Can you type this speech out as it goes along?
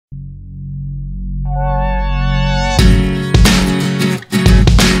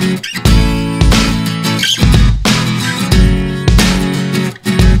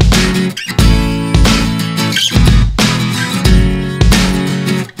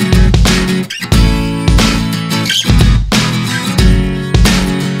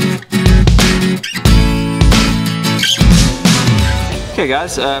Okay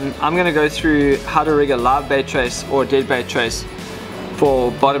guys, I'm going to go through how to rig a live bait trace or a dead bait trace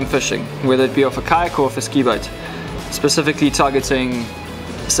for bottom fishing, whether it be off a kayak or off a ski boat. Specifically targeting,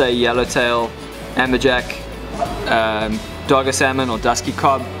 say, yellowtail, amberjack, dogger salmon or dusky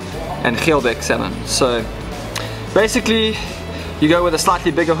cob, and geelbeck salmon. So basically you go with a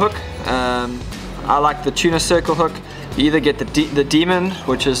slightly bigger hook. I like the tuna circle hook. You either get the Demon,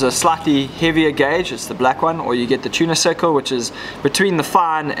 which is a slightly heavier gauge, it's the black one, or you get the tuna circle, which is between the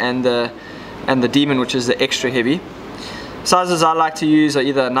fine and the Demon, which is the extra heavy. Sizes I like to use are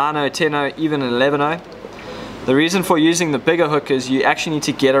either a 9/0, 10/0, even an 11/0. The reason for using the bigger hook is you actually need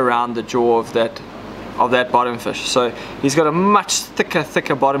to get around the jaw of that bottom fish. So he's got a much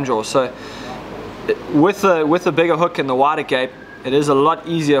thicker bottom jaw. So with the bigger hook and the wider gape, it is a lot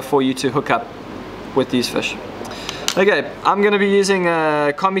easier for you to hook up with these fish. Okay, I'm going to be using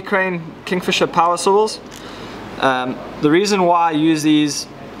Combi Crane Kingfisher power swivels. The reason why I use these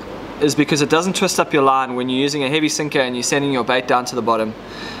is because it doesn't twist up your line when you're using a heavy sinker and you're sending your bait down to the bottom.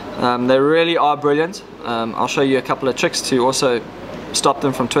 They really are brilliant. I'll show you a couple of tricks to also stop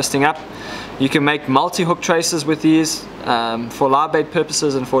them from twisting up. You can make multi-hook traces with these. For live bait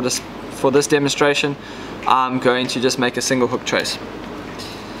purposes and for this demonstration, I'm going to just make a single hook trace.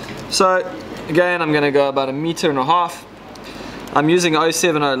 So again, I'm going to go about 1.5 meters. I'm using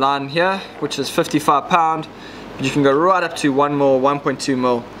 070 line here, which is 55 pound. But you can go right up to 1 mil, 1.2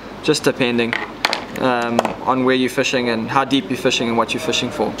 mil, just depending on where you're fishing and how deep you're fishing and what you're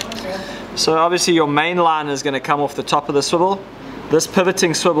fishing for. So obviously your main line is going to come off the top of the swivel. This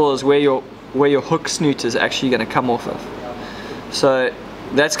pivoting swivel is where your hook snoot is actually going to come off of. So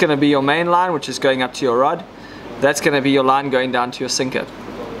that's going to be your main line, which is going up to your rod. That's going to be your line going down to your sinker.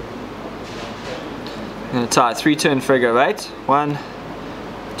 I'm going to tie a 3-turn figure of 8. 1,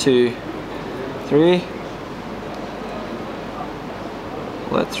 2, 3.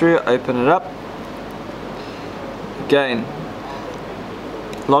 Pull that through, open it up. Again,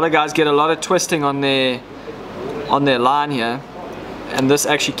 a lot of guys get a lot of twisting on their line here, and this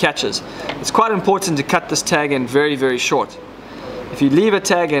actually catches. It's quite important to cut this tag in very, very short. If you leave a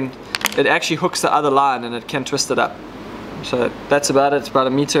tag in, it actually hooks the other line and it can twist it up. So that's about it. It's about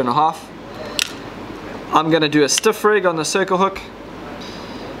 1.5 meters. I'm going to do a stiff rig on the circle hook.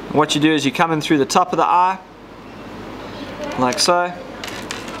 And what you do is you come in through the top of the eye, like so.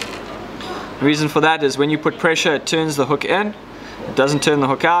 The reason for that is when you put pressure, it turns the hook in. It doesn't turn the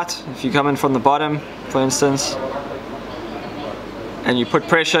hook out. If you come in from the bottom, for instance, and you put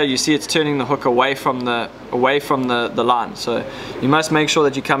pressure, you see it's turning the hook away from the line. So you must make sure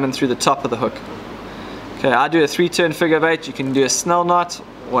that you come in through the top of the hook. Okay, I do a 3-turn figure of 8. You can do a snell knot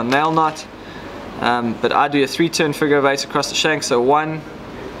or a nail knot. But I do a 3-turn figure of 8 across the shank, so 1,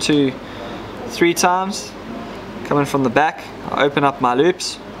 2, 3 times. Coming from the back, I open up my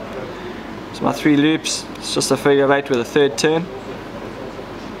loops. So my 3 loops, it's just a figure of 8 with a 3rd turn.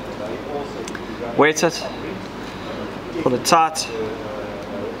 Weight it, pull it tight,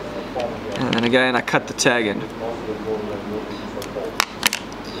 and then again I cut the tag in.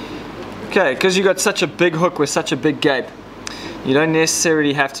 Okay, because you got such a big hook with such a big gape, you don't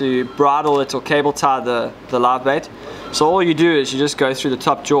necessarily have to bridle it or cable tie the live bait. So all you do is you just go through the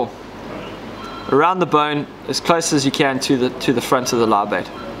top jaw, around the bone, as close as you can to the front of the live bait.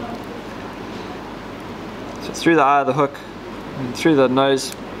 So through the eye of the hook, and through the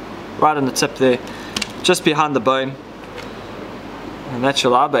nose, right on the tip there, just behind the bone, and that's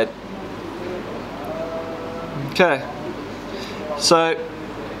your live bait. Okay, so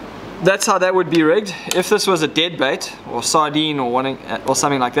that's how that would be rigged. If this was a dead bait or sardine or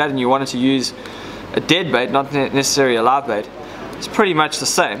something like that, and you wanted to use a dead bait, not necessarily a live bait, it's pretty much the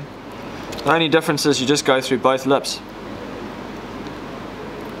same. The only difference is you just go through both lips.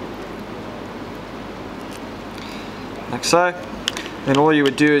 Like so. Then all you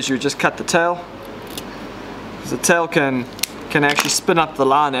would do is you would just cut the tail, because the tail can actually spin up the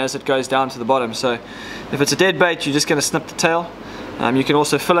line as it goes down to the bottom. So if it's a dead bait, you're just going to snip the tail. You can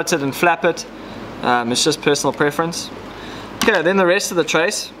also fillet it and flap it. It's just personal preference. Okay, then the rest of the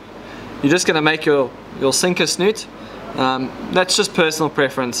trace, you're just going to make your sinker snoot. That's just personal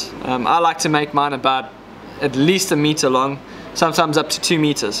preference. I like to make mine about at least 1 meter long, sometimes up to 2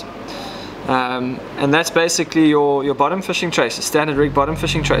 meters. And that's basically your bottom fishing trace, a standard rig bottom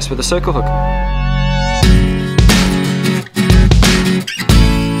fishing trace with a circle hook.